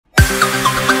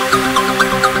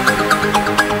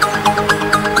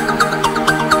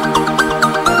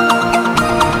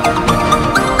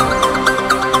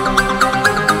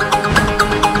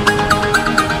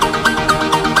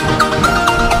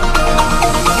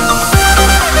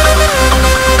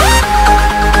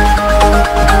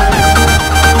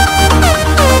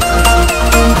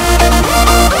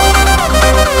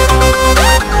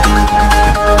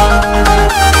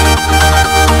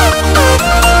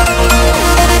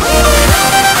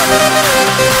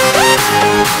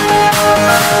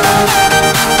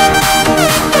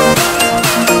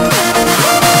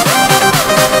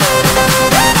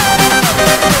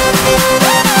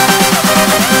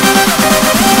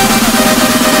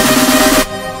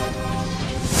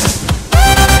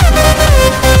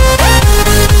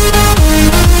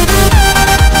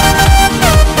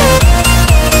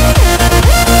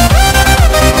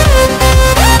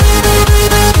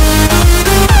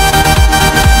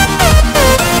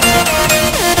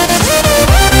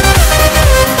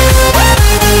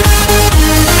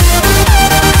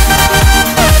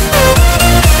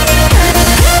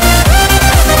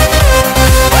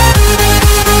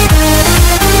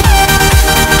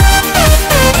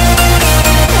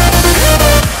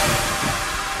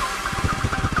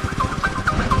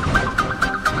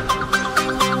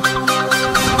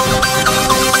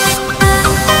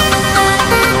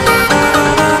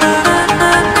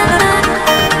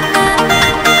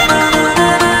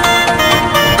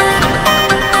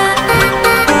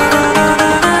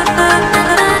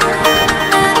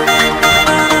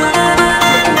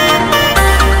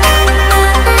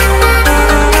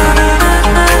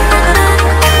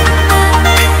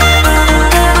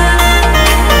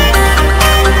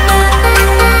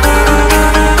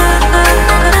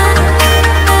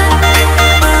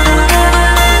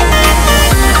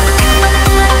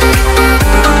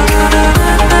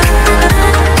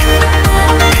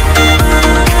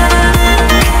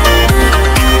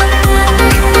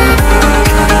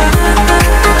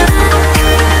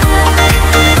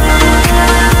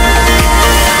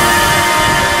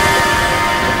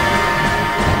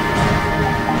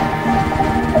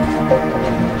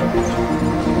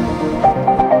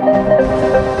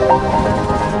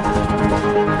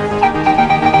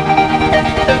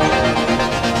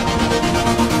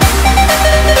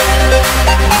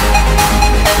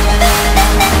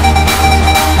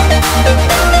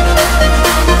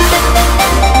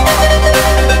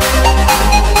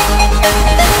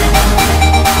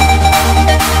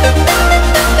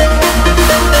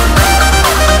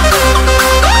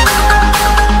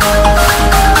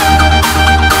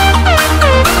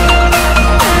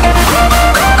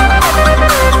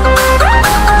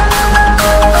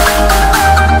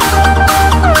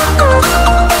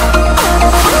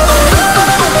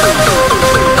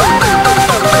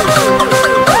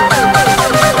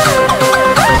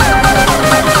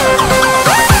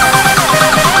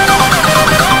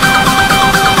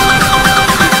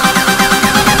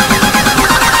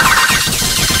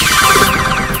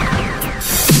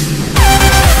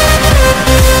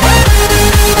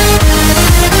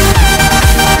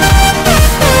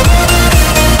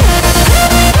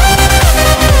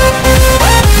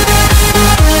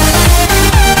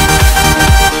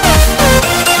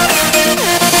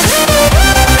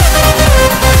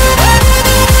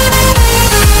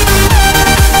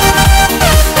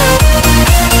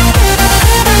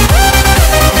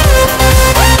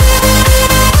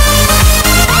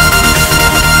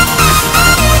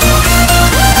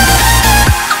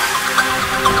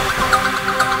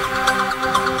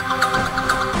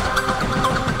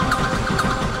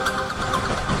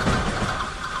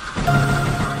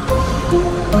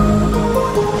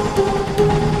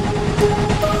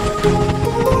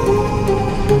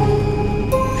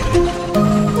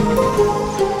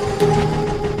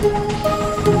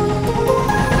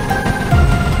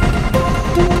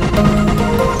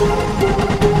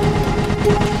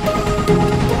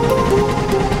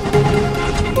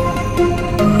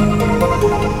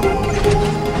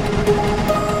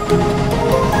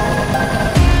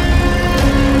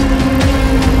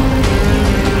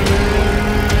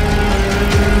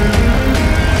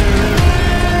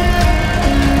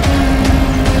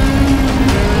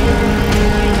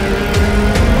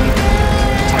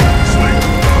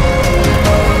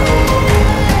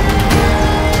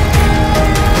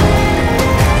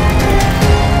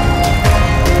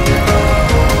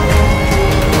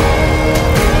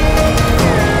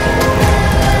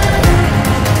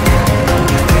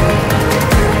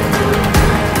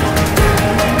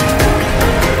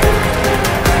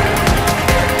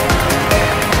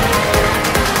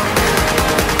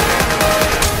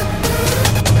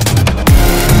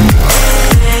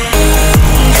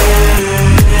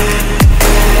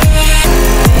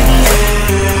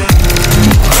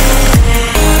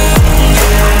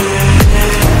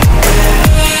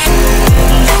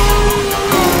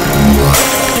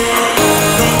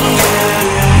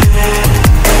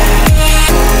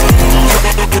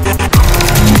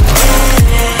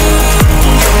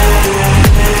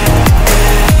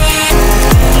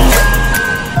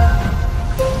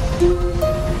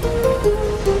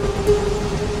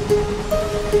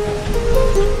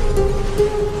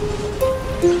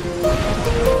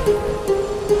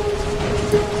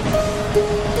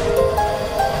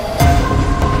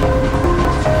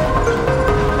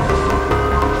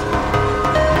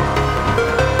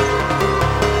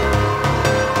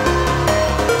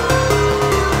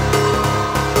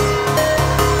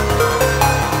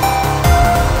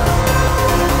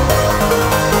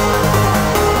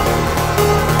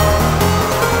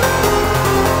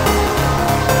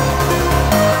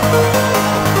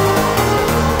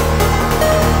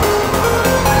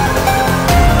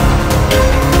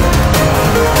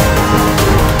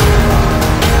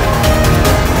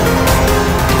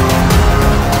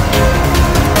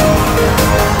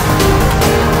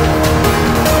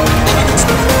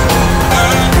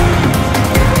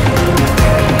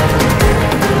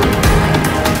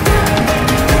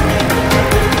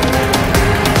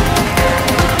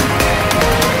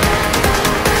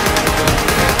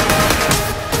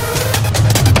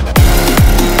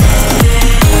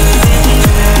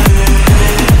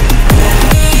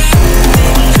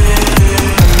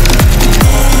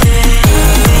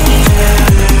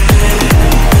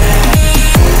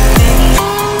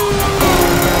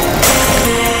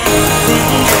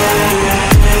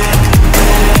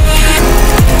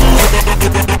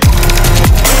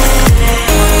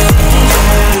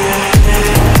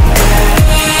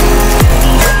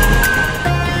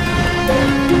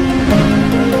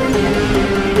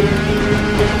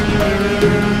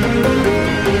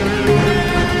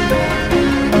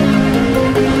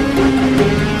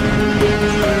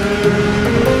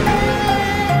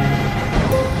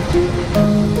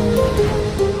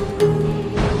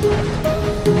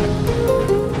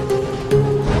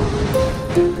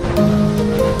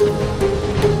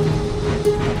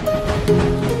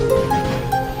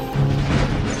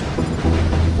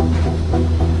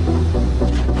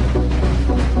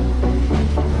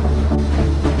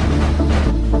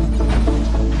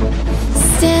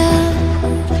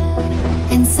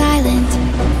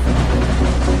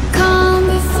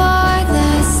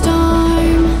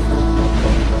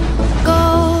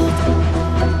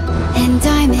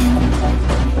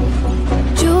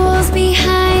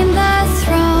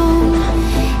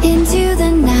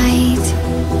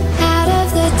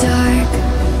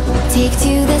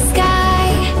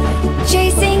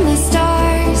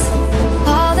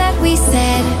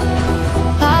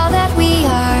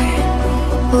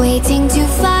waiting to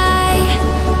fly.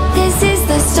 This is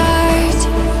the start.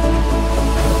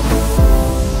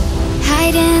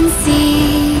 Hide and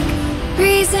seek,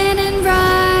 reason and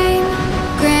rhyme,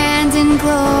 grand and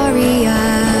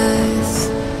glorious.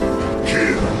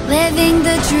 Living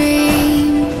the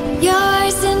dream,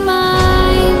 yours and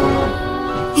mine.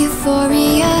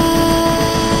 Euphoria.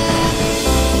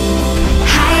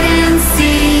 Hide and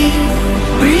seek,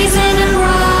 reason and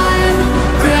rhyme,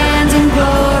 grand and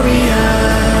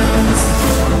glorious.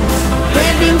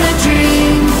 Living the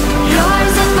dream,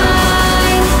 yours and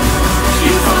mine.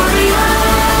 Euphoria.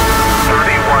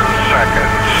 31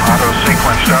 seconds. Auto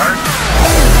sequence start.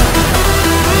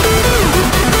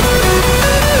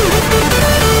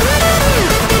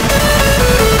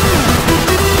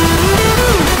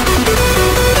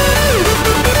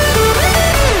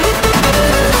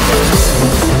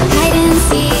 Hide and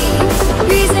seek,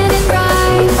 reason and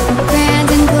rhyme, grand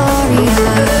and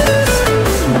glorious.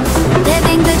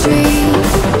 Living the dream,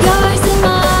 yours and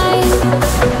mine.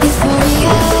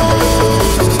 Euphoria.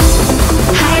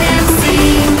 Hide and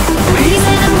seek,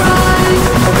 reason and rhyme,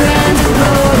 grand and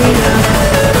glorious.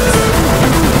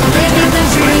 Living the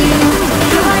dream,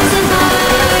 yours and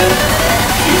mine.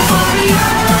 Euphoria.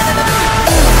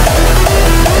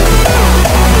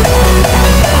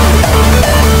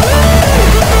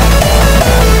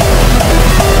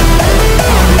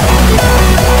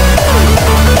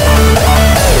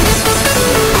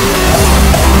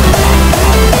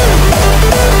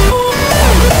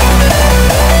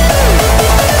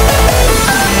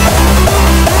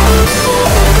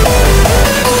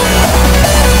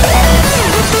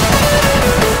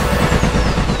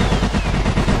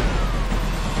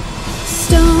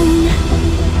 Stone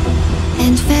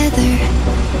and feather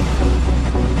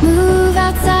move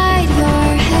outside your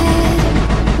head.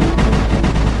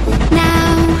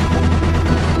 Now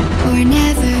or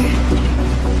never,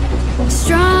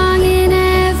 strong in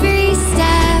every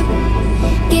step.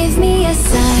 Give me a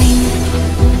sign,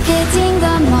 hitting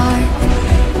the mark.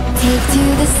 Take to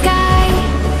the sky,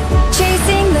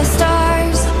 chasing the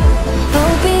stars.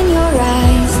 Open your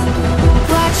eyes,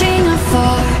 watching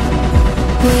afar,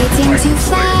 waiting to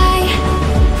fly.